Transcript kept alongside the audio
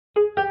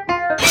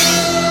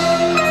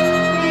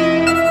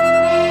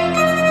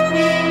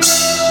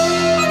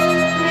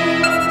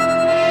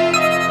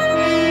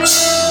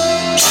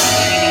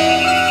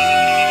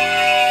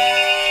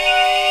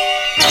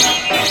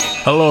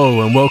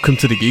Hello and welcome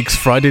to the Geeks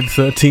Friday the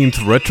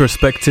 13th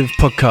retrospective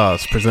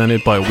podcast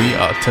presented by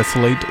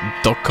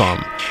WeAreTessellate.com,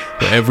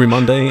 where every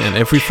Monday and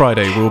every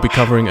Friday we'll be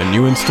covering a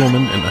new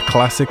installment in a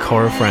classic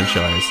horror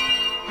franchise.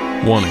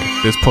 Warning,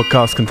 this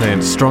podcast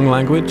contains strong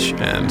language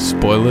and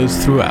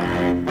spoilers throughout.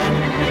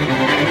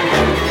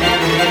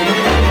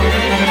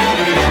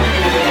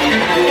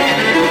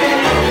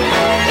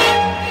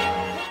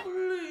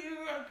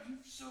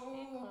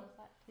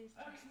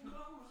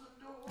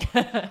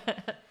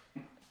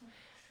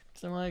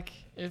 So I'm like,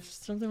 if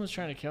something was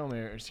trying to kill me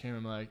or scare me,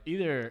 I'm like,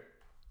 either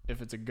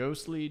if it's a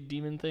ghostly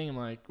demon thing, I'm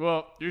like,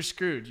 well, you're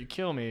screwed. You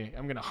kill me,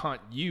 I'm gonna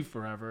haunt you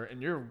forever, and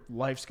your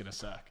life's gonna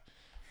suck.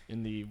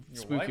 In the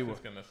spooky world,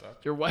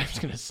 your wife's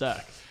gonna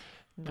suck.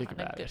 Think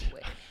about it.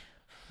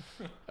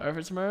 Or if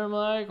it's murder, I'm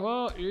like,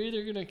 well, you're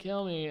either gonna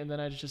kill me, and then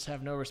I just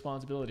have no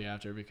responsibility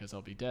after because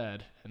I'll be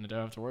dead, and I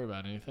don't have to worry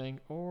about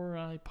anything, or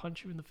I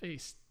punch you in the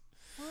face.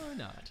 Or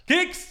not.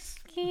 Geeks!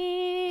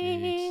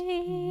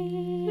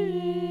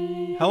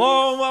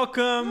 Hello and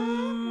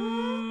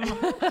welcome!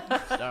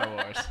 Star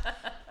Wars.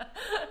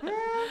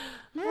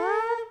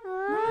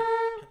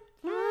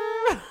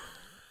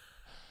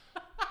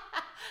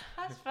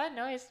 That's a fun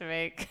noise to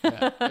make.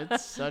 Yeah,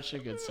 it's such a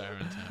good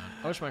siren sound.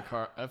 I wish my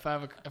car. If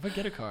I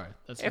get a car,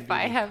 that's. If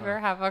I ever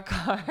have a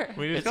car.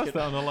 We discussed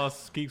that on the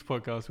last Geeks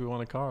podcast. We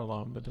want a car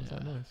alarm, but does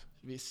that noise?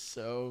 It'd be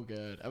so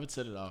good. I would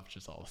set it off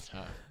just all the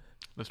time.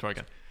 Let's try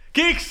again.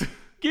 Geeks!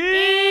 Geeks!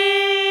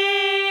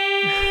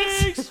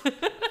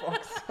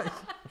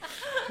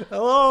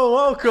 Hello,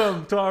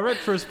 welcome to our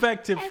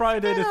retrospective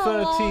Friday the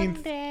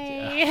 13th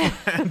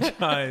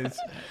franchise.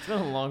 It's been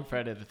a long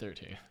Friday the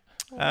 13th.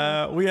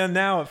 We are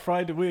now at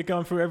Friday. We're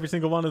going through every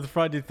single one of the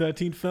Friday the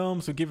 13th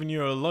films. We're giving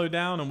you a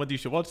lowdown on whether you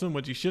should watch them,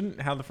 whether you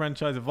shouldn't, how the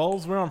franchise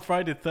evolves. We're on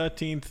Friday the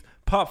 13th,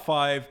 Part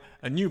 5,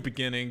 A New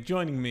Beginning.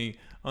 Joining me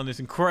on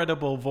this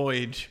incredible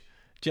voyage,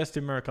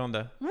 Justin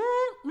Miraconda.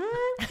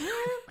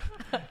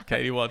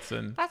 Katie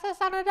Watson. That's the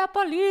sound of the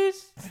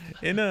police.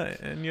 In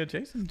your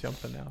Jason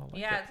jumper now. It's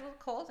a little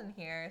cold in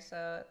here,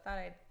 so I thought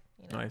I'd,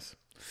 Nice.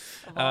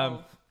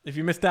 evolve. If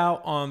you missed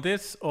out on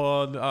this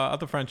or the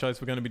other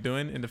franchise we're going to be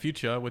doing in the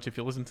future, which if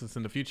you listen to this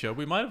in the future,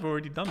 we might have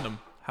already done them.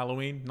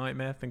 Halloween,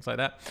 Nightmare, things like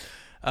that.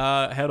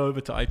 Head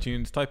over to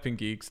iTunes, type in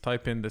Geeks,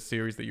 type in the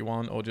series that you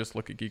want, or just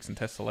look at Geeks and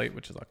Tessellate,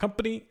 which is our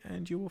company,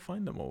 and you will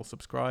find them all.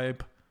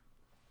 Subscribe.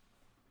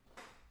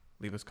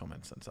 Leave us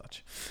comments and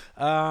such.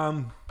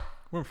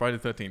 We're on Friday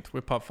the 13th. We're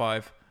part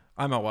 5.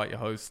 I'm Matt White, your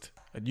host.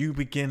 A New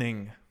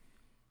Beginning.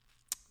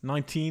 I'm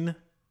going to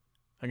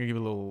give you a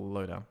little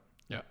lowdown.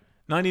 Yeah.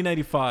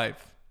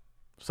 1985.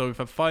 So we've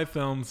had 5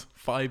 films,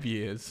 5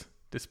 years,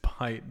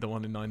 despite the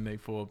one in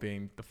 1984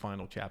 being the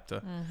final chapter.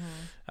 Mm-hmm.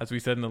 As we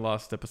said in the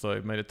last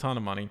episode, made a ton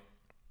of money.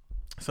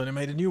 So they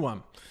made a new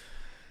one.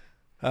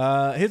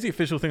 Here's the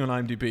official thing on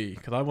IMDb,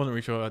 because I wasn't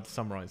really sure I'd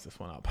summarize this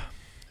one up.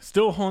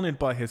 Still haunted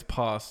by his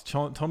past,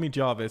 Tommy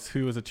Jarvis,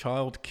 who as a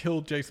child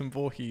killed Jason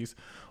Voorhees,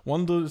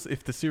 wonders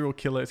if the serial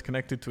killer is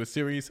connected to a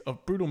series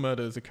of brutal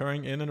murders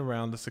occurring in and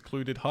around the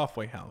secluded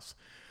halfway house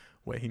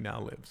where he now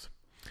lives.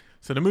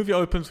 So the movie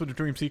opens with a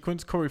dream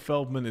sequence. Corey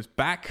Feldman is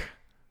back,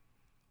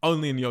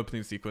 only in the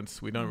opening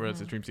sequence. We don't realize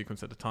the dream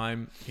sequence at the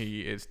time. He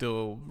is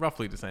still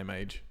roughly the same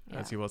age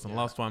as he was in the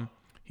last one.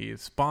 He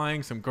is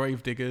spying some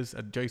grave diggers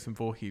at Jason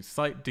Voorhees'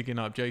 site, digging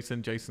up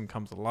Jason. Jason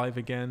comes alive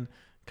again,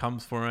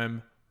 comes for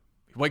him.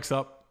 He wakes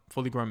up,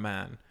 fully grown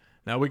man.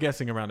 Now, we're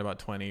guessing around about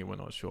 20, we're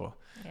not sure.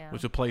 Yeah.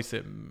 Which would place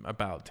it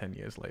about 10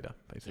 years later,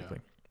 basically.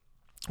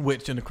 Yeah.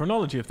 Which, in the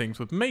chronology of things,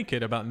 would make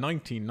it about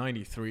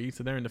 1993,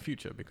 so they're in the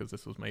future, because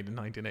this was made in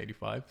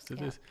 1985. So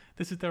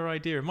this is their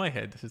idea, in my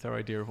head, this is their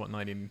idea of what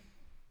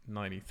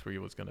 1993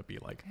 was going to be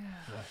like.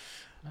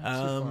 Yeah. Not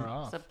too far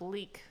off. It's a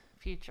bleak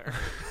future.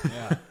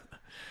 Yeah.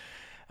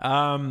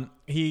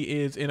 He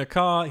is in a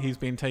car. He's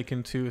been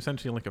taken to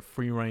essentially like a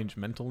free-range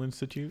mental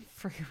institute.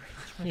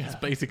 Free-range. That's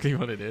basically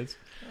what it is.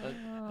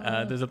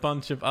 There's a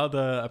bunch of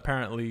other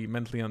apparently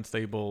mentally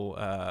unstable.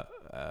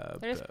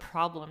 There's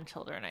problem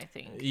children, I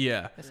think.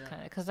 Yeah.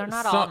 Because they're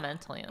not all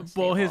mentally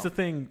unstable. Well, here's the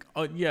thing.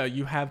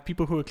 You have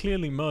people who are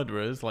clearly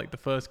murderers, like the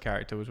first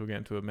character, which we'll get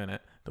into in a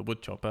minute, the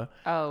woodchopper.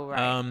 Oh,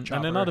 right.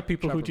 And then other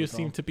people who just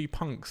seem to be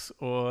punks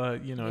or,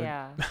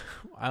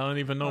 I don't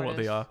even know what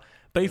they are.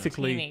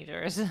 Basically,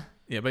 teenagers.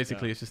 Yeah,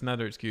 basically, it's just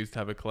another excuse to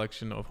have a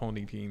collection of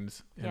horny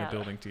teens in a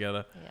building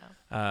together.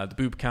 Yeah. The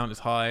boob count is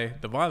high.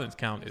 The violence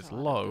count is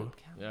low.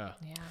 Yeah.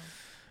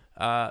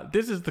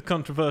 This is the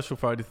controversial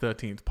Friday the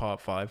 13th, Part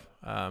 5.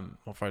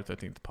 Or Friday the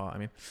 13th part, I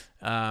mean.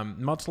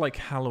 Much like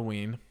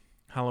Halloween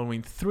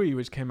 3,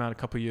 which came out a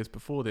couple of years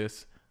before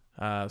this.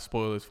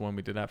 Spoilers for when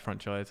we did that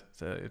franchise.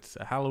 It's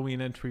a Halloween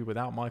entry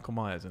without Michael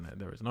Myers in it.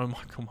 There is no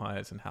Michael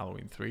Myers in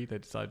Halloween 3. They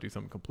decided to do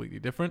something completely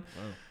different.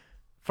 Oh.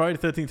 Friday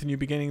the 13th, A New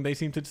Beginning, they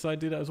seem to decide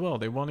to do that as well.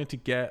 They wanted to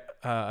get,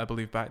 I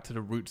believe, back to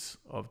the roots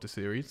of the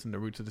series. And the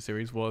roots of the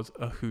series was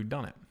a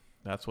whodunit.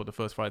 That's what the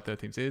first Friday the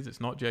 13th is. It's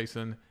not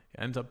Jason.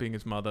 It ends up being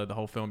his mother. The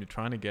whole film, you're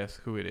trying to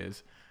guess who it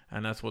is.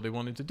 And that's what they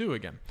wanted to do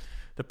again.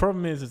 The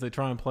problem is they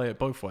try and play it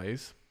both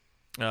ways.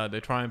 They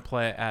try and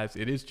play it as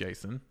it is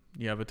Jason,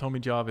 you have a Tommy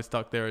Jarvis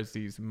stuck there as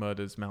these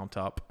murders mount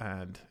up,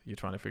 and you're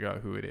trying to figure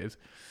out who it is.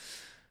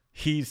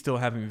 He's still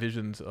having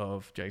visions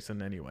of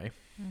Jason anyway.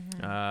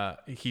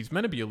 Mm-hmm. He's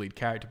meant to be a lead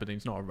character, but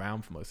he's not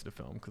around for most of the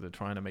film because they're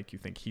trying to make you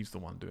think he's the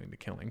one doing the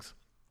killings.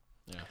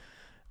 Yeah.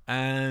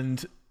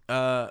 And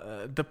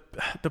the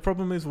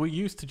problem is we're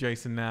used to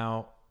Jason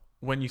now.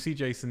 When you see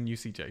Jason, you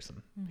see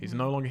Jason. Mm-hmm. He's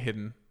no longer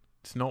hidden.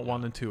 It's not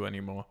 1 and 2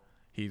 anymore.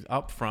 He's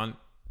up front.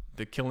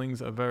 The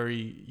killings are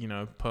very,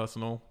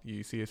 personal.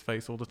 You see his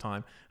face all the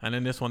time. And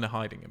in this one, they're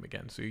hiding him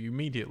again. So you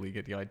immediately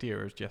get the idea,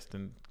 as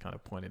Justin kind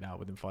of pointed out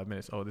within 5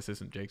 minutes, oh, this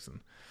isn't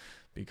Jason.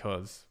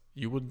 Because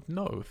you would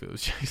know if it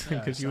was Jason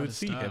because you would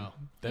see him.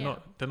 They're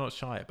not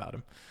shy about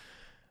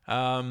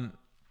him.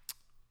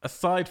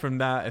 Aside from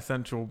that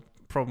essential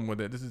problem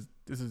with it, this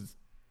is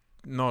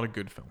not a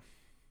good film.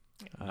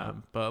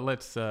 But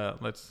let's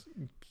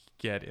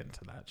get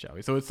into that, shall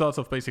we? So it starts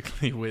off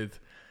basically with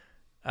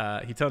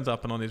he turns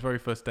up, and on his very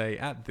first day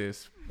at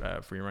this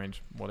free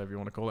range, whatever you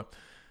want to call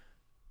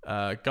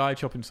it, guy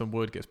chopping some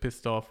wood gets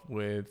pissed off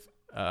with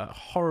a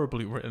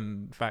horribly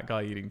written fat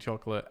guy eating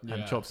chocolate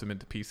and chops him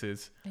into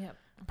pieces. Yep.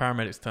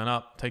 Paramedics turn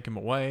up, take him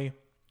away,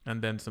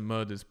 and then some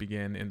murders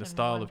begin in the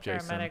style of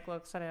Jason. One paramedic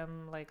looks at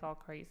him like all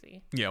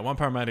crazy. Yeah, one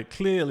paramedic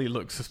clearly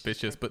looks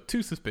suspicious, but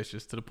too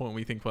suspicious to the point where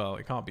you think, well,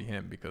 it can't be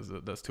him because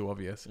that's too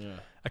obvious. Yeah.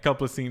 A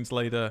couple of scenes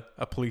later,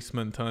 a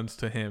policeman turns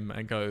to him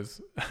and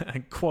goes,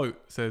 and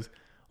quote, says,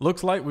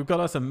 "Looks like we've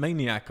got us a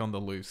maniac on the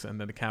loose." And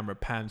then the camera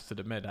pans to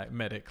the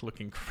medic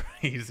looking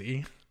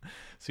crazy.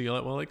 So you're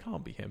like, well, it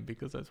can't be him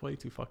because that's way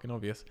too fucking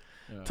obvious.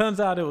 Yeah. Turns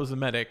out it was a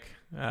medic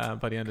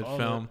by the end of the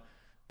film.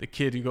 The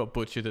kid who got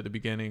butchered at the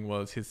beginning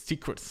was his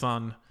secret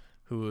son,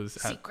 who was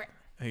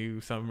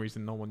who for some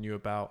reason no one knew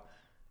about,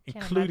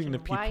 including the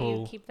people. Why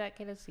you keep that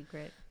kid a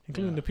secret?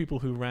 Including the people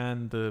who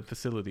ran the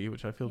facility,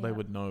 which I feel they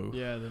would know.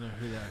 Yeah, they know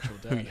who the actual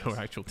dad is. Who your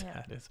actual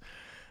dad is.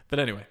 But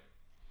anyway,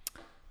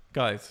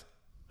 guys,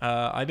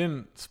 I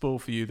didn't spoil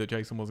for you that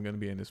Jason wasn't going to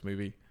be in this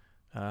movie.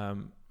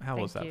 How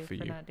was that for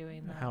you? Not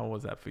doing that. How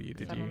was that for you?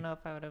 I don't know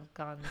if I would have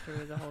gone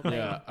through the whole thing.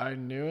 Yeah, I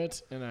knew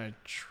it, and I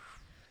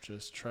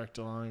just trekked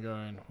along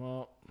going,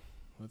 well,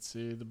 let's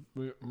see the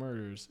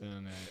murders,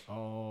 and they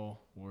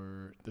all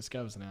were. This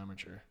guy was an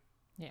amateur.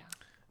 Yeah.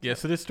 Yeah.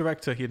 So this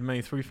director, he had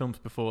made 3 films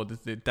before.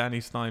 This is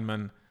Danny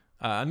Steinman.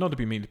 Not to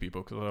be mean to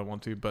people because I don't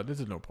want to, but this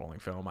is no appalling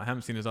film. I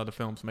haven't seen his other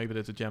films. Maybe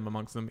there's a gem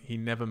amongst them. He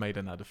never made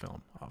another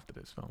film after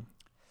this film.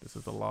 This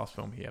is the last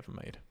film he ever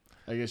made.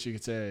 I guess you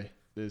could say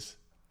this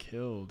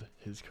killed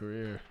his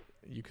career.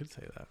 You could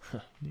say that.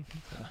 You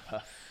could say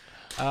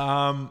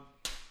that.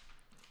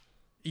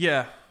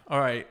 Yeah. All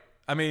right.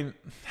 I mean,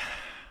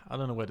 I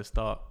don't know where to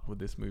start with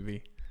this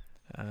movie.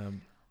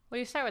 Well,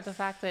 you start with the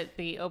fact that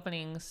the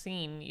opening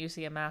scene, you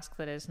see a mask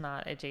that is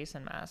not a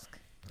Jason mask.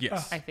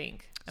 Yes. I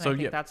think. And I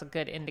think that's a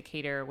good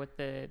indicator with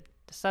the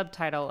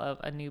subtitle of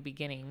A New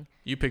Beginning.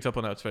 You picked up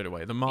on that straight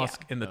away. The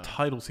mask in the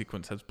title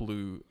sequence has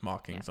blue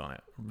markings on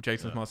it.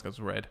 Jason's mask has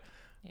red.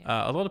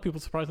 Yeah. A lot of people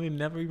surprisingly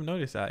never even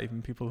noticed that,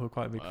 even people who are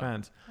quite big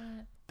fans.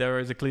 There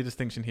is a clear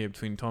distinction here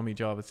between Tommy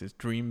Jarvis's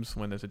dreams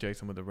when there's a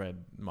Jason with the red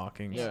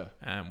markings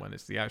and when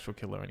it's the actual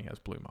killer and he has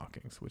blue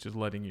markings, which is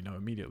letting you know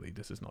immediately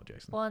this is not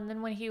Jason. Well, and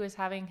then when he was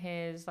having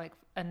his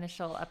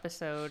initial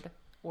episode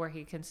where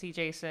he can see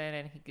Jason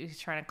and he's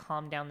trying to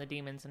calm down the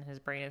demons in his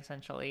brain,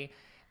 essentially,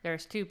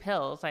 there's 2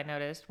 pills I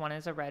noticed. One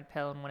is a red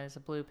pill and one is a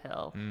blue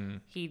pill.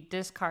 He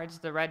discards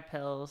the red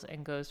pills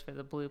and goes for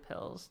the blue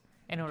pills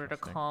in order to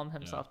calm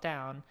himself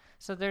down.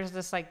 So there's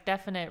this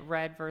definite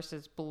red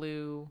versus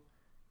blue,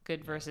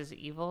 good versus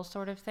evil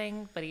sort of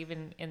thing. But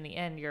even in the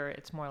end,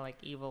 it's more like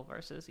evil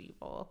versus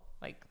evil.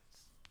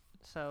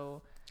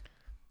 So.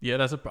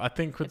 Yeah, I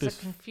think with it's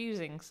a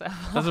confusing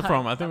stuff. That's a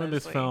problem. I think with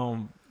this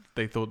film,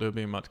 they thought they were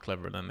being much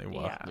cleverer than they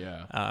were.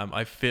 Yeah.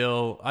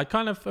 I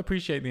kind of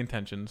appreciate the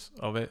intentions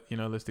of it.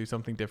 Let's do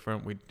something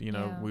different.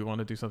 We want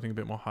to do something a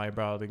bit more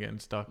highbrow than getting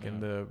stuck in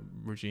the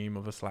regime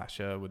of a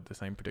slasher with the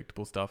same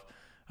predictable stuff.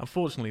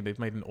 Unfortunately, they've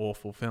made an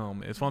awful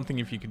film. It's one thing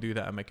if you can do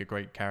that and make a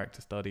great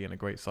character study and a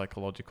great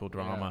psychological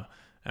drama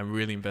and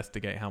really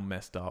investigate how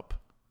messed up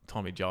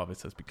Tommy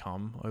Jarvis has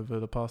become over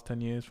the past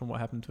 10 years from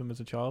what happened to him as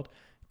a child.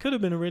 Could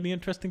have been a really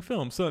interesting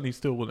film. Certainly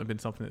still wouldn't have been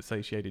something that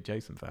satiated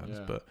Jason fans,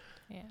 but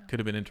could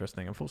have been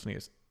interesting. Unfortunately,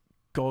 it's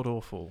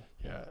god-awful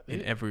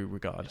in every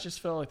regard. It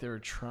just felt like they were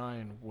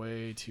trying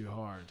way too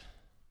hard.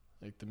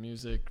 The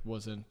music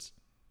wasn't...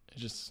 It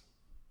just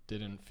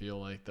didn't feel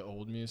like the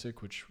old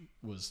music, which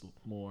was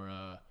more...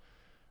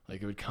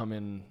 it would come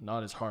in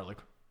not as hard,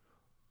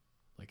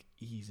 like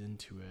ease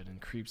into it and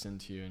creeps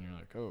into you, and you're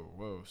like, oh,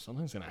 whoa,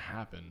 something's going to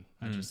happen.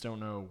 I just don't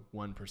know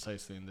when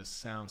precisely in this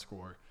sound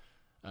score.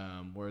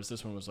 Whereas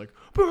this one was and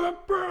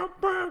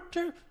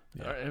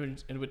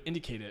it would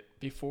indicate it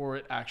before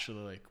it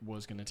actually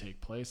was going to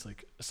take place.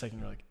 A second,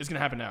 you're like, it's going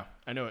to happen now.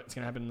 I know it. It's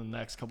going to happen in the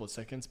next couple of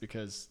seconds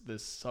because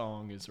this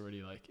song is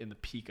already in the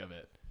peak of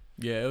it.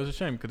 Yeah, it was a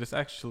shame because it's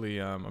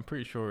actually, I'm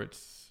pretty sure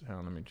it's,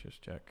 let me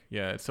just check.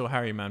 Yeah, it's still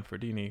Harry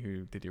Manfredini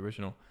who did the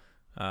original.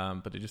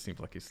 But it just seems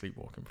like he's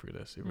sleepwalking through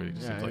this. It really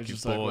just Yeah, seems it like was he's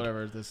just like, bored,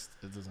 whatever, it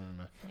doesn't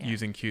matter.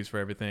 using cues for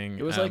everything.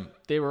 It was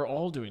like they were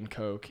all doing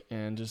coke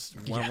and just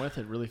went with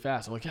it really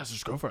fast. I'm like, yes,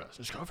 just go for it.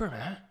 Just go for it,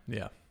 man.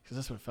 yeah. Because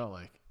that's what it felt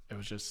like. It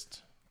was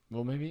just,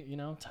 well, maybe,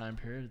 time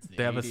period. It's the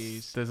They have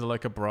 80s. there's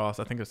like a brass,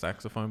 I think a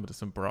saxophone, but there's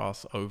some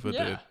brass over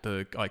the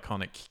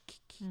iconic.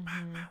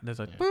 There's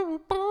like. Yeah.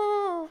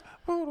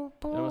 That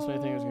was my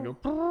thing. It was going to go.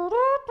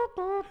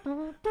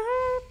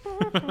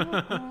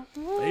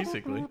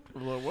 Basically.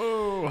 Like,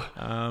 whoa.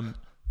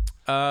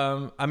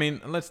 I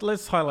mean,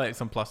 let's highlight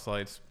some plus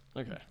sides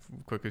Okay.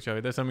 quickly. Show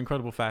you. There's some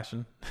incredible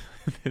fashion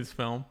in this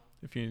film.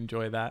 If you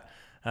enjoy that,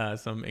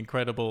 some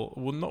incredible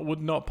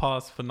would not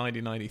pass for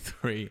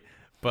 1993,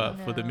 but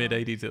for the No. mid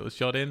 80s it was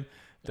shot in.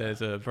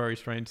 There's a very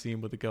strange scene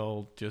with the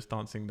girl just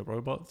dancing the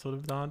robot sort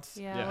of dance.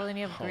 Yeah, Yeah. well, then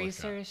you have Holy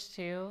crap. greasers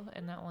too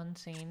in that one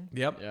scene.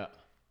 Yep. Yeah.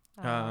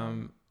 Yeah.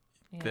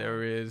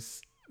 There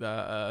is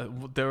there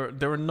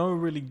are no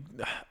really,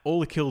 all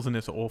the kills in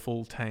this are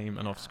awful, tame,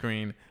 and off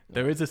screen.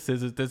 There is a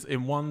scissors. There's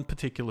in one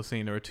particular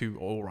scene there are two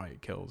all right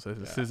kills.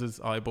 There's a scissors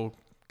eyeball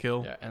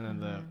kill, Yeah, and then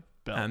the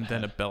belt and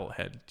then a head. belt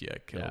head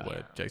kill Yeah.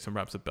 where Jason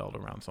wraps a belt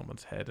around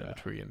someone's head in a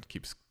tree and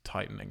keeps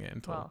tightening it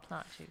until. Well,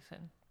 not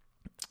Jason.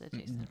 The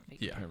Jason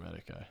figure. Yeah.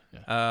 Paramedic guy.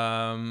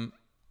 Yeah.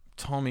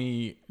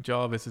 Tommy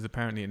Jarvis is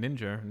apparently a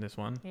ninja in this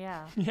one.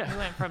 Yeah. Yeah. He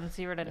went from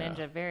zero to Yeah.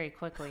 ninja very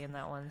quickly in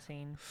that one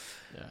scene.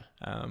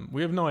 Yeah.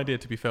 We have no idea,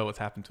 to be fair, what's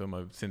happened to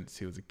him since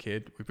he was a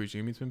kid. We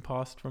presume he's been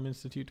passed from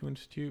institute to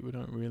institute. We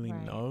don't really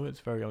Right. know.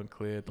 It's very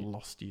unclear, the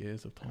lost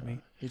years of Tommy.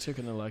 He took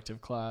an elective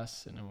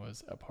class, and it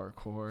was a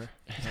parkour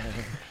and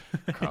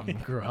Krav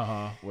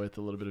Maga with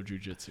a little bit of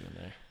jujitsu in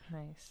there.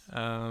 Nice.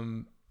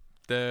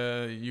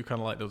 You kind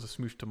of like there was a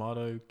smoosh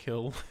tomato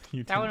kill.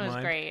 You That one didn't was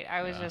mind. great.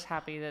 I was Yeah. just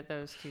happy that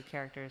those two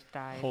characters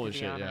died. Holy to be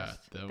shit, yeah.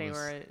 honest. That They was-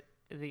 were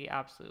the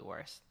absolute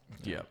worst.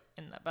 Yeah.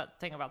 But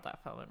thing about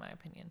that film, in my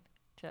opinion,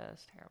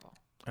 just terrible.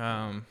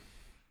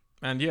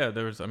 And yeah,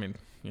 there's, I mean,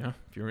 if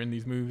you're in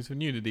these movies with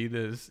nudity,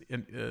 there's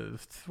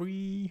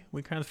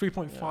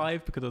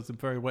 3.5 because there's a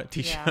very wet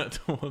t-shirt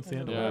towards the There's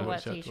end a of little the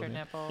wet shirt t-shirt towards the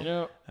nipple. You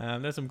know,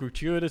 end. There's some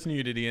gratuitous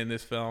nudity in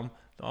this film,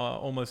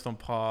 almost on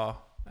par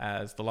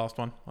as the last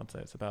one. I'd say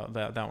it's about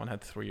that. That one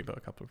had 3, but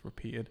a couple of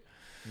repeated.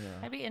 yeah.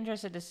 I'd be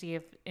interested to see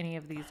if any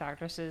of these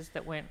actresses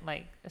that went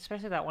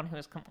especially that one who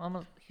was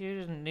almost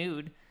huge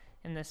nude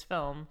in this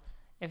film,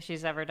 if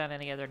she's ever done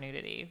any other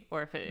nudity,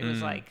 or if it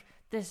was like,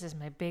 this is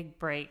my big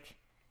break,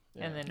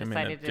 and then I mean,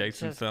 decided that to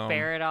Jason just film.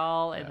 bear it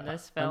all in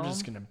this film. I'm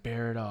just going to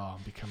bear it all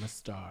and become a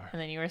star.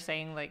 And then you were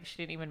saying she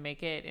didn't even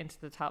make it into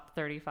the top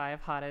 35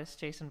 hottest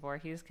Jason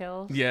Voorhees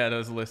kills. Yeah, there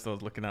was a list I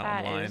was looking at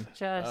That online. is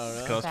just Oh,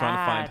 really? Because I was trying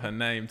to find sad. her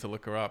name to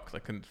look her up because I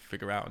couldn't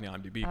figure out on the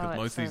IMDb because Oh, most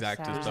of it's these so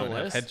actors sad. don't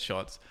There's a have list?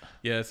 headshots.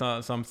 Yeah,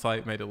 some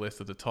site made a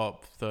list of the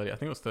top 30. I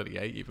think it was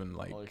 38 even,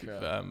 Holy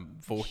crap.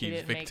 Voorhees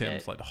didn't make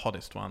victims, it. like the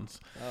hottest ones.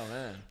 Oh,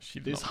 man. She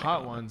did These not make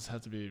hot it. ones have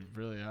to be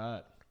really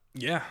hot.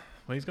 Yeah,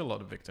 well, he's got a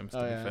lot of victims, to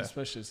Oh, be yeah, fair.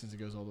 especially since it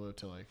goes all the way up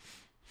to,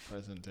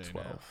 present day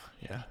 12. now.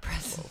 Yeah,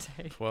 Present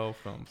day. 12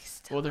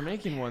 films. Well, they're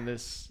making one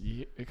this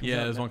year. It comes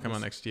Yeah, out there's one coming out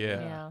this- next year.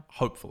 Yeah.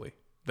 Hopefully.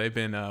 They've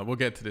been, we'll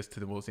get to this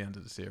towards the end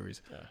of the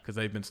series Yeah. because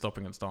they've been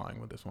stopping and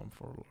starting with this one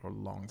for a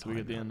long So time. we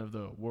get the now. end of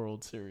the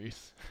World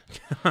Series.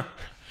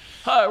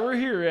 Hi, we're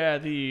here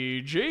at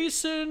the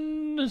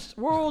Jason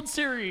World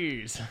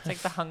Series. It's like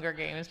the Hunger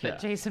Games, but Yeah.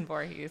 Jason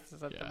Voorhees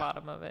is at the Yeah.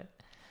 bottom of it.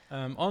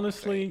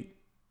 Honestly,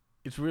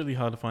 it's really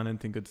hard to find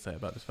anything good to say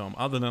about this film,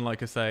 other than,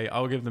 like I say,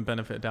 I'll give them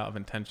benefit of doubt of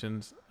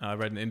intentions. I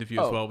read an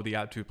interview as Oh. well with the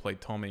actor who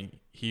played Tommy.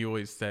 He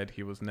always said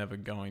he was never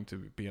going to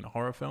be in a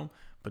horror film,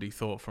 but he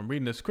thought from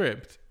reading the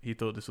script, he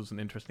thought this was an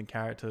interesting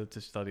character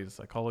to study the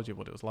psychology of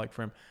what it was like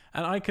for him.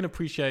 And I can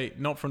appreciate,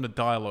 not from the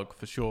dialogue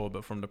for sure,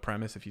 but from the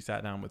premise, if you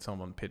sat down with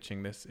someone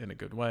pitching this in a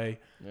good way,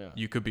 Yeah.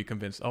 you could be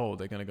convinced, oh,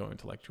 they're going to go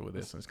intellectual with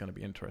this and it's going to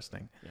be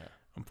interesting. Yeah.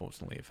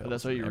 Unfortunately, it But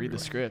that's fails why you read the everywhere.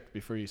 script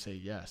before you say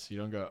yes. You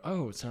don't go,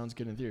 oh, it sounds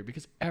good in theory,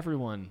 because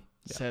everyone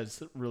Yeah.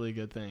 says really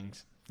good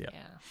things. Yeah.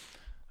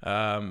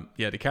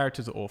 Yeah. The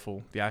characters are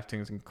awful. The acting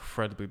is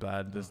incredibly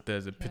bad. There's a Yeah,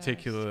 it's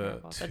particular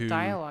terrible. two. The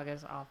dialogue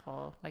is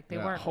awful. They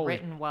Yeah, weren't holy-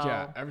 written well.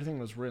 Yeah, everything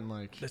was written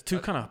like. There's two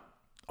kind of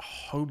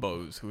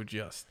hobos who are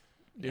just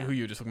Yeah. who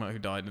you were just talking about who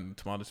died in the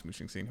tomato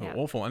smooshing scene who Yeah. are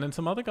awful, and then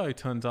some other guy who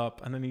turns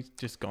up and then he's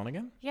just gone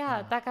again.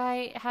 Yeah, that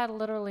guy had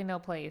literally no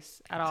place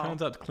at all.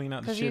 Turns out to clean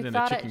out the Because shit you in a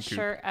thought chicken at coop.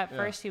 at Yeah.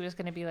 first he was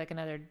going to be like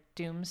another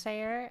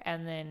doomsayer,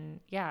 and then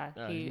Yeah,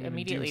 he he made him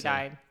immediately doomsayer.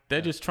 died. They're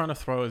Yeah. just trying to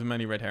throw as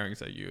many red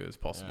herrings at you as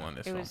possible Yeah. in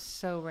this It film. was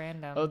so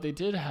random. Oh, they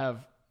did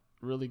have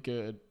really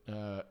good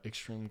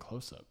extreme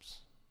close-ups.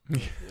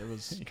 It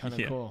was kind of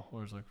Yeah. cool.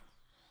 Where it was like,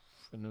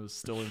 and it was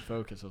still in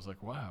focus. I was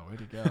like, wow, way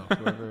to go.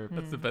 Whoever.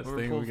 That's the best Whoever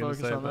thing pulled we're going to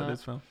focus say on about that.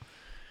 this film.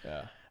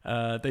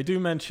 Yeah. They do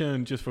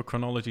mention, just for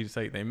chronology's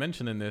sake, they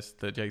mention in this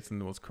that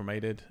Jason was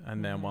cremated,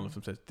 and then one of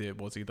them says,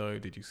 was he though?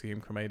 Did you see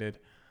him cremated?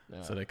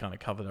 Yeah. So they kind of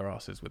cover their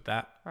asses with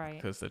that. Right.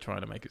 Because they're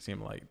trying to make it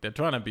seem like they're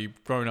trying to be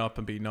grown up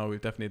and be, no,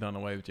 we've definitely done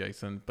away with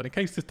Jason. But in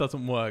case this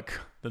doesn't work,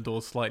 the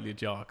door's slightly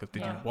ajar because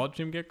did Yeah. you watch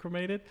him get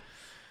cremated?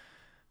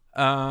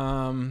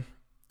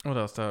 What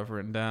else do I have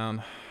written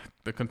down?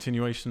 the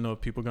continuation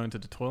of people going to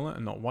the toilet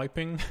and not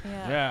wiping,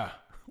 Yeah.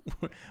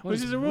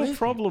 which is a real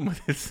problem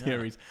with this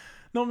series.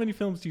 Not many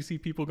films do you see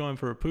people going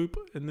for a poop.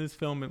 In this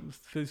film,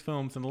 these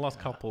films and the last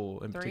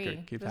couple in particular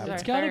keep This is happening.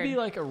 It's got to be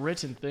like a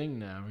written thing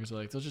now because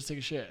like they'll just take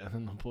a shit and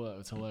then they'll pull it out.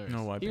 It's hilarious.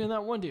 No wiping. Even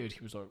that one dude, he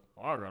was like,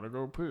 I gotta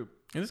go poop.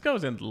 And this guy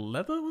was in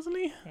leather, wasn't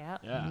he? Yeah.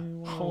 Yeah.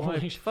 Mm,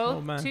 Holy shit. Oh,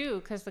 Both man.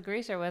 too, because the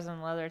greaser was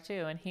in leather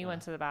too, and he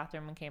went to the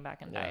bathroom and came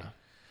back and died.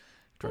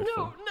 Dreadful.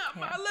 No, not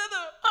my Yeah.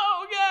 leather.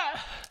 Oh yeah.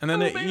 And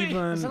then Oh, they baby. even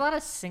There's a lot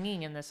of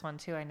singing in this one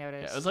too. I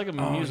noticed. Yeah, it was like a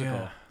Oh, musical.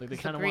 yeah. Like they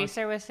the kind of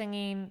greaser was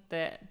singing.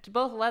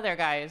 Both leather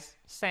guys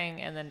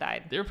sang and then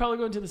died. They were probably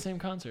going to the same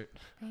concert.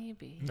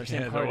 Maybe. Or yeah,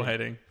 same they're party. all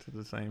heading to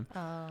the same.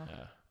 Oh.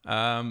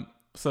 Yeah.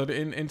 So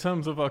in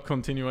terms of our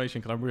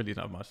continuation, because I really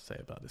don't have much to say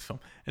about this film.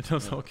 In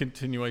terms of our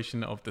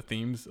continuation of the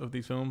themes of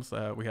these films,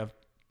 we have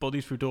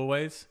bodies through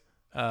doorways.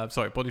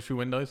 Bodies through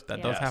windows.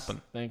 That does Yes.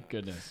 happen. Thank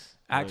goodness.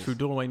 Axe It through was-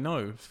 doorway,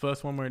 no.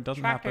 First one where it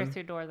doesn't Tractor happen.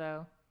 through door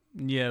though.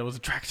 Yeah, it was a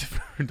tractor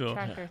through door.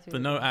 Tractor through. The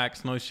no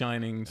axe, no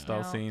shining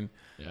style No. scene.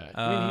 Yeah.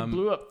 I mean, Um, he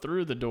blew up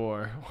through the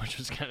door, which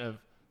was kind of,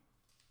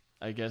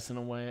 I guess, in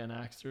a way, an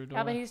axe through a door.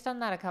 Yeah, but he's done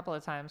that a couple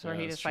of times where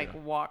Yeah, he that's just like true.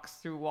 walks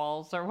through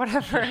walls or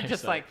whatever. Yeah,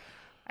 Just he's like,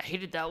 I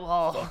hated that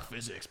wall. Fuck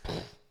physics.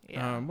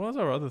 Yeah. What was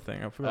our other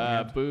thing? I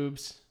forgot.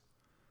 Boobs.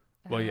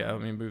 Well, yeah, I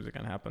mean, boobs are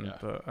gonna happen, Yeah.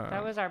 but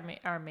that was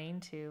our main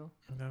two.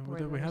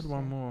 we had those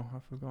one two. more.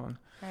 I've forgotten.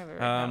 I have it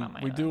written down on my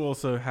We do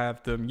list. also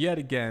have them yet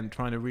again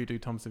trying to redo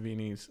Tom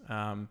Savini's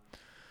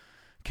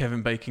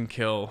Kevin Bacon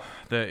kill.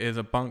 There is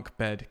a bunk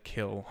bed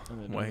kill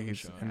And they where don't even he's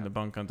show it. in the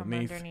bunk From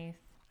underneath, underneath.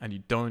 and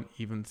you don't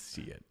even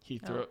see it. He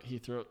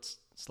throat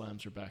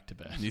slams her back to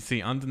bed. You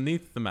see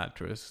underneath the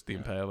mattress the Yeah.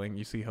 impaling.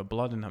 You see her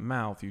blood in her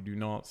mouth. You do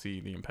not see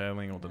the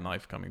impaling or the No.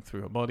 knife coming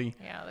through her body.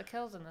 Yeah, the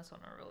kills in this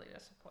one are really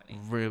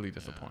disappointing. Really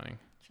disappointing.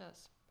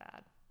 Just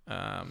bad.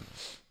 Um,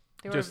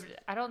 There Just- were.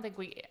 I don't think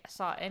we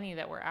saw any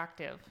that were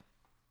active.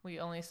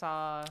 We only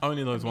saw.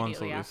 only those ones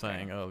that Immediately we were after.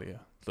 saying earlier,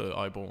 the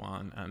eyeball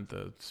one and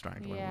the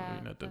strangling, Yeah,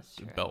 the that's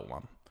true. belt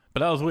one. But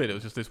that was weird. It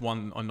was just this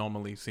one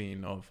anomaly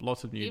scene of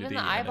lots of nudity. Even the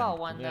and eyeball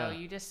then- one Yeah. though,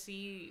 you just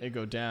see They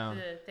go down.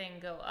 the thing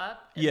go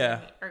up. And Yeah.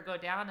 then or go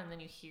down, and then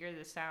you hear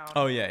the sound.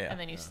 Oh yeah, yeah. And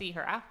then you see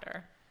her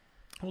after.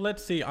 Well,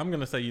 let's see. I'm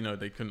gonna say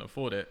they couldn't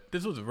afford it.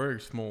 This was a very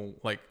small.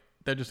 Like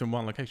they're just in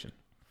one location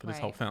for this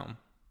whole Right. film.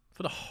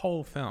 For the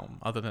whole film,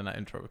 other than that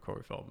intro with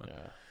Corey Feldman.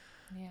 Yeah.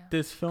 Yeah.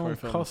 This film Corey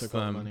Feldman cost took all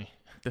the them money.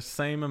 the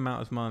same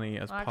amount of money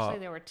as Well, part. actually,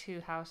 there were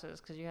two houses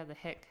because you had the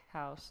Hick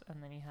house,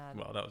 and then you had.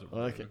 Well, that was a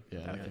Well, that really- could- yeah,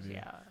 that that was, could be-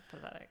 yeah,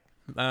 pathetic.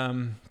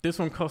 This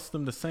one cost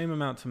them the same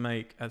amount to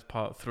make as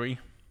part 3.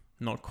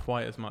 Not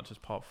quite as much as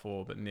part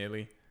 4, but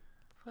nearly.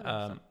 Put in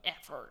some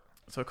effort.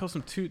 So it cost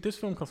them this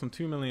film cost them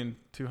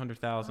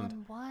 $2,200,000.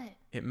 On what?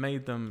 It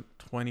made them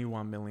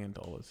 $21 million.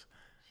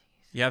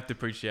 You have to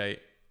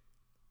appreciate,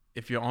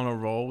 if you're on a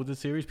roll with the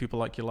series, people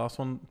like your last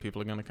one,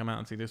 people are going to come out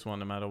and see this one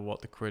no matter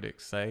what the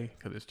critics say,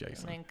 because it's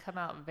Jason. And then come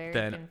out very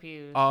Then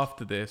confused.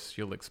 After this,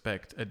 you'll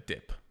expect a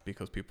dip,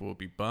 because people will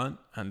be burnt,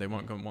 and they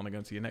won't want to go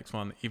and see your next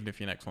one, even if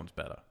your next one's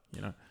better,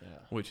 Yeah.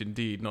 Which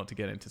indeed, not to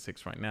get into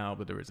 6 right now,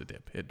 but there is a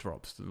dip. It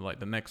drops. Like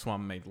the next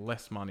one made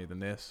less money than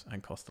this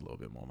and cost a little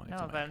bit more money No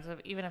to make.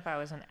 offense. Even if I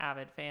was an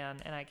avid fan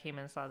and I came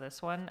and saw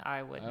this one,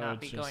 I would I not would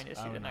be just- going to I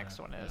see the would next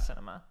not, one in yeah. the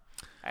cinema.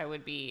 I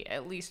would be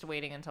at least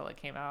waiting until it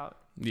came out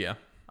Yeah.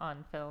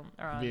 on film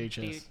or on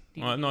VHS.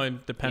 Well, no,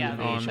 depending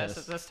yeah, on VHS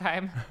at this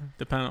time.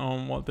 depending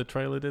on what the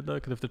trailer did though,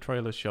 because if the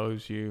trailer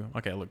shows you,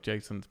 okay, look,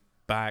 Jason's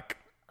back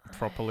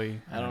properly.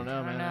 I don't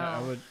know, I don't man. I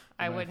know. would.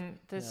 I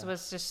wouldn't. This yeah.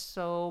 was just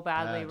so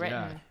badly Bad,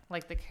 written. yeah.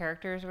 Like the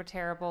characters were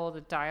terrible, the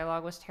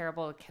dialogue was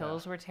terrible, the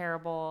kills were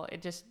terrible.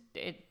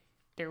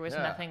 There was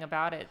Yeah. nothing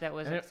about it that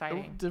was And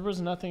exciting. there was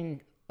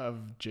nothing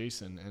of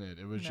Jason in it.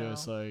 It was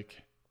just No.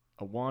 like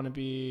a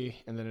wannabe,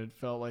 and then it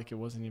felt like it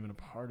wasn't even a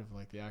part of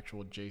like the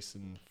actual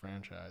Jason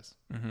franchise.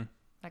 Mm-hmm.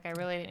 Like I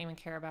really didn't even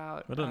care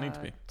about. It doesn't need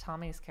to be.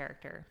 Tommy's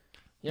character.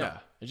 Yeah,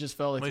 it just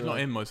felt like Well, he's they were not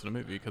like, in most of the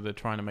movie because they're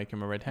trying to make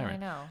him a red I herring.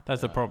 know.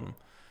 That's the Yeah. problem.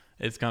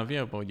 It's kind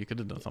of, well, you could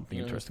have done something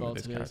you know whose interesting with fault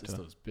this it is? character. It's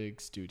those big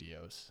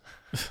studios.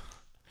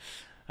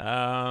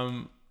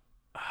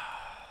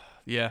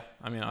 Yeah,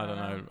 I mean, I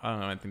don't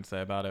know anything to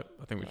say about it.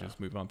 I think we should Yeah. just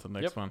move on to the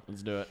next Yep, one.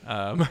 let's do it.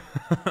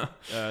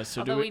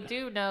 So Although do we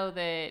do know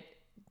that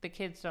the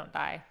kids don't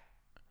die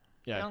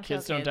Yeah, don't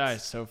kids kill don't die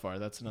kids. so far.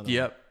 That's another.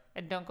 Yep.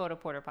 and don't go to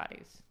porta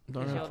potties.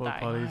 Don't 'cause go you'll to die.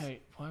 porta One. potties.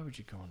 Why would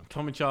you go on a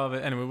Tommy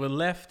Jarvis. Anyway, we're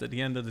left at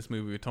the end of this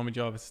movie with Tommy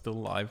Jarvis still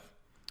alive.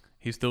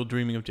 He's still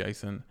dreaming of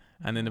Jason.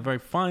 And in the very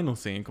final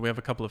scene, 'cause we have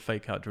a couple of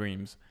fake out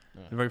dreams.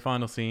 Yeah. The very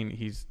final scene,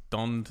 he's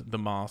donned the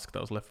mask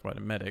that was left by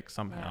the medic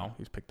somehow. Yeah.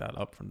 He's picked that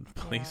up from the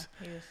police.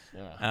 Yeah, he was,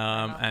 Yeah.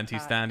 off And the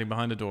he's bat. standing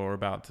behind the door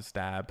about to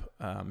stab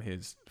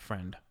his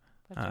friend.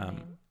 what's her Um,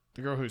 name?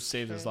 The girl who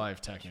saved his Sure.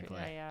 life,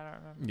 technically. Yeah, I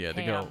don't remember. Yeah,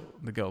 Pam.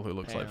 the girl who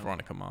looks like Pam.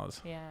 Veronica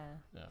Mars, Yeah.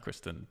 Yeah.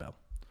 Kristen Bell.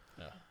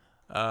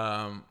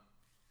 Yeah.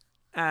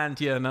 And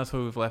that's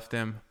where we've left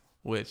him,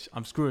 which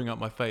I'm screwing up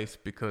my face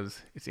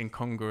because it's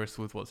incongruous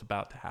with what's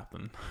about to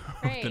happen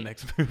with the Great.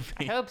 next I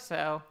movie. hope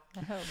so.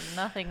 I hope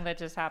nothing that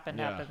just happened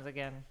Yeah. happens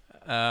again.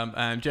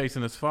 And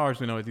Jason, as far as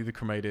we know, is either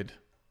cremated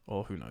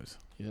or who knows,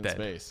 He's in dead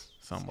space.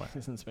 somewhere.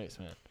 He's in space,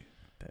 man.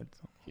 Dead.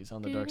 He's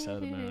on the dark side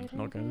of the moon.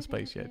 Not going to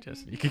space yet,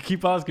 Jason. You can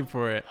keep asking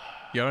for it.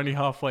 You're only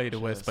halfway to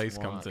where Just space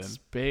want comes in.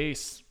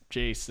 Space,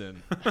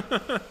 Jason.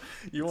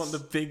 You want the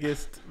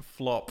biggest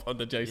flop on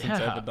the Jason's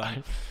ever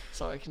done.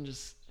 So I can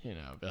just, be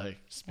like,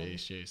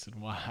 Space Jason,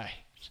 why?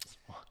 Just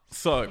want-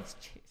 So, It's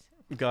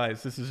Jason.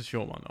 guys, this is a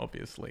short one,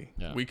 obviously.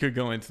 Yeah. We could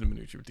go into the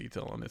minutiae of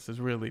detail on this. There's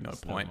really no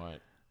There's point.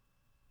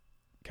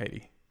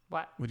 Katie,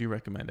 What? would you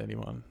recommend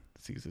anyone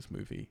sees this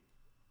movie?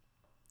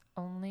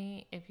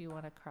 Only if you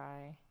want to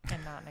cry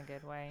and not in a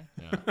good way.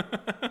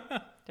 Yeah.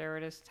 There were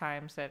just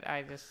times that the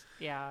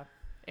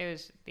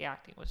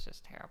acting was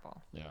just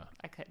terrible. Yeah.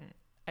 I couldn't.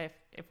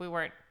 If we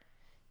weren't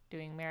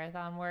doing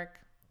marathon work,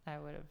 I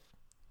would have.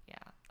 Yeah.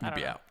 I You'd don't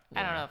be know. out.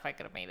 I don't know if I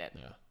could have made it.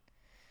 Yeah.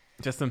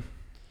 Justin?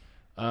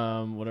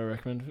 What I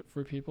recommend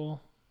for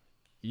people?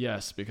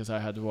 Yes, because I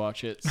had to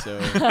watch it, so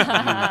you need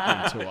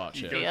to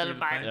watch it. Feel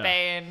my Yeah.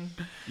 pain.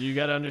 You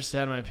got to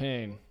understand my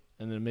pain,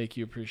 and then make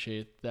you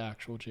appreciate the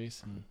actual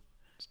Jason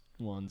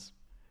ones.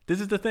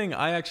 This is the thing.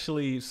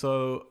 Obviously,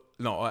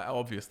 gotta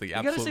see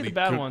absolutely, the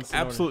bad ones in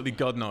order. absolutely,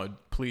 God no!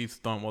 Please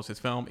don't watch this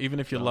film. Even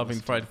if you're Don't loving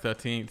listen to Friday the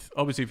 13th,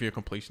 obviously, if you're a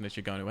completionist,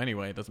 you're going to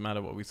anyway. It doesn't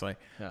matter what we say.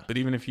 Yeah. But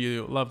even if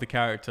you love the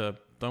character,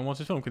 don't watch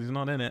this film because he's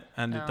not in it,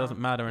 and No. it doesn't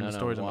matter. And No, the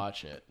story doesn't.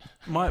 watch it.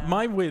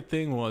 My weird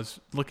thing was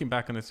looking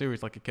back on the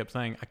series, like I kept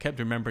saying, I kept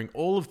remembering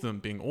all of them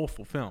being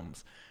awful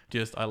films.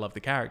 Just I love the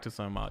character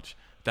so much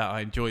that I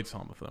enjoyed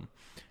some of them.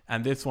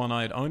 And this one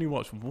I had only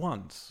watched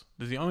once.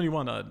 This is the only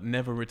one I'd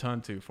never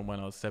returned to from when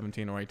I was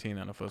 17 or 18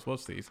 and I first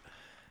watched these.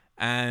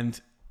 And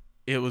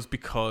it was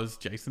because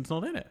Jason's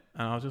not in it.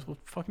 And I was just, well,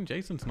 fucking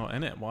Jason's not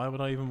in it. Why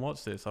would I even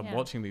watch this? I'm Yeah.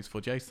 watching these for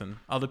Jason.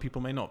 Other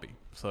people may not be.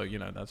 So,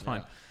 that's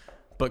fine. Yeah.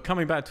 But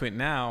coming back to it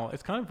now,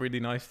 it's kind of really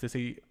nice to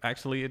see.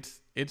 Actually,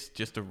 it's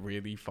just a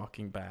really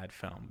fucking bad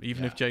film.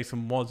 Even if Yeah.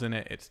 Jason was in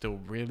it, it's still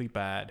really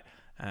bad.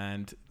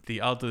 And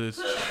the others,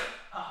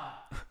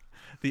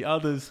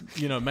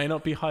 may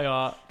not be high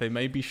art. They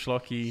may be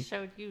schlocky.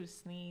 Showed you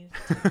sneeze.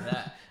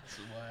 That's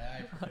why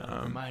I put it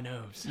over my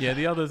nose. Yeah,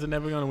 the others are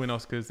never going to win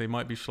Oscars. They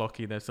might be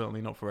schlocky. They're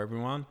certainly not for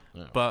everyone.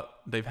 Yeah. But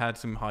they've had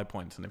some high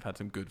points and they've had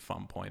some good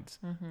fun points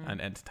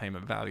and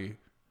entertainment value.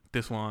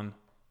 This one,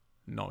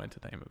 no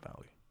entertainment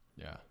value.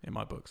 Yeah. In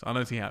my books, I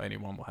don't see how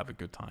anyone will have a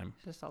good time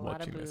Just a lot of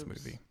watching boobs. this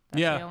movie.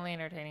 That's Yeah. the only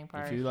entertaining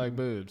part. If you like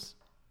boobs,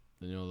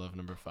 then you'll love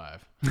number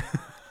 5.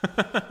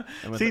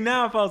 And with See, the-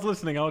 now if I was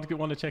listening, I would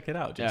want to check it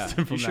out. Yeah, Just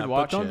you from should that.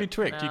 watch But don't it. be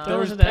tricked. No.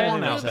 There is There porn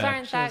isn't out boobs there.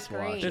 aren't that Just watch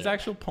great. it. There's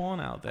actual porn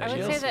out there. I would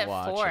Just say that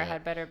watch 4 it.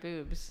 had better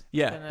boobs.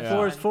 Yeah, than this Yeah.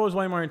 one. Four is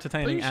way more But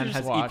entertaining you should and just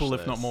has watch equal,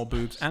 if not this. more,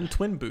 boobs and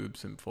twin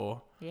boobs in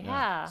 4.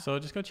 Yeah. So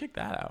just go check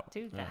that out.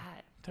 Do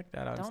that. Check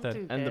that out Don't instead.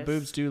 do And the this.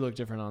 boobs do look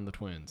different on the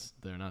twins.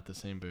 They're not the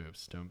same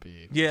boobs. Don't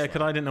be. Yeah,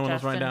 because I didn't know when I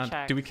was writing Justin down.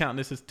 checked. Do we count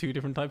this as 2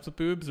 different types of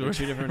boobs or They're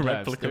 2 different types.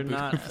 replica They're boobs?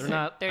 not. They're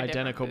not They're different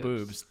identical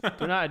boobs. boobs.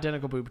 They're not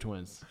identical boob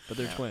twins, but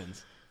they're No.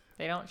 twins.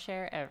 They don't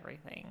share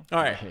everything.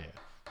 All right, Yeah.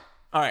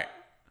 all right.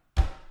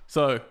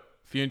 So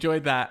if you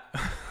enjoyed that,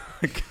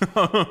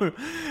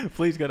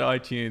 please go to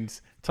iTunes.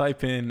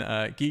 Type in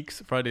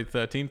Geeks Friday the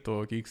 13th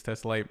or Geeks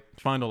Tessellate.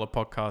 Find all the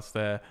podcasts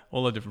there,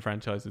 all the different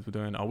franchises we're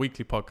doing. Our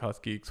weekly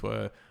podcast, Geeks,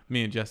 where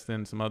me and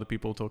Justin, some other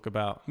people talk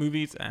about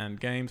movies and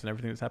games and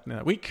everything that's happening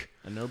that week.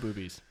 And no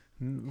boobies.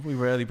 We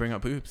rarely bring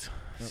up boobs.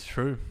 It's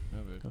true.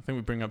 No boobs. I think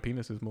we bring up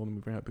penises more than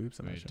we bring up boobs.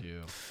 on that We show. do.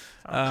 Sounds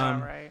about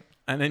Um, right.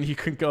 And then you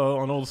can go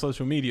on all the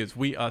social medias.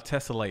 We are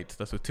Tessellate.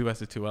 That's with 2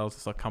 S's, 2 L's.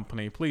 It's our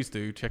company. Please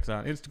do check us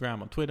out on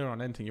Instagram, on Twitter, on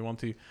anything you want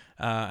to.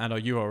 And our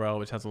URL,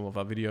 which has all of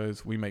our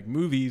videos. We make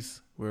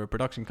movies. We're a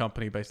production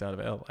company based out of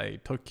LA,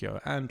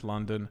 Tokyo, and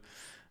London.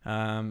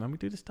 And we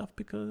do this stuff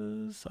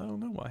because I don't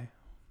know why.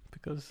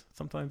 Because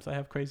sometimes I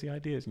have crazy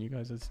ideas and you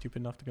guys are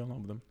stupid enough to go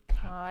along with them.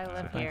 Well, I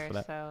live thanks here, for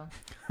that. so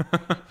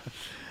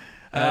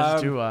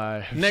As do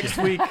I. Next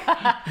week, he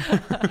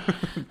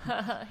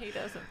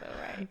doesn't though,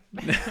 right?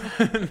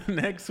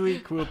 next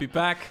week we'll be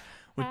back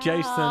with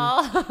Jason.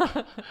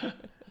 Oh.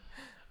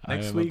 I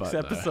Next am a week's butler.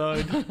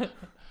 episode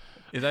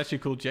is actually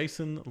called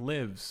Jason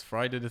Lives,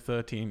 Friday the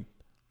 13th,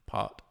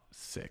 Part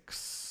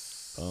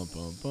 6. Bum,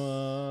 bum,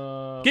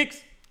 bum.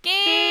 Geeks!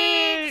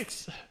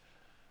 Geeks!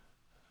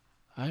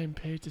 I am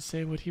paid to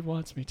say what he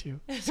wants me to.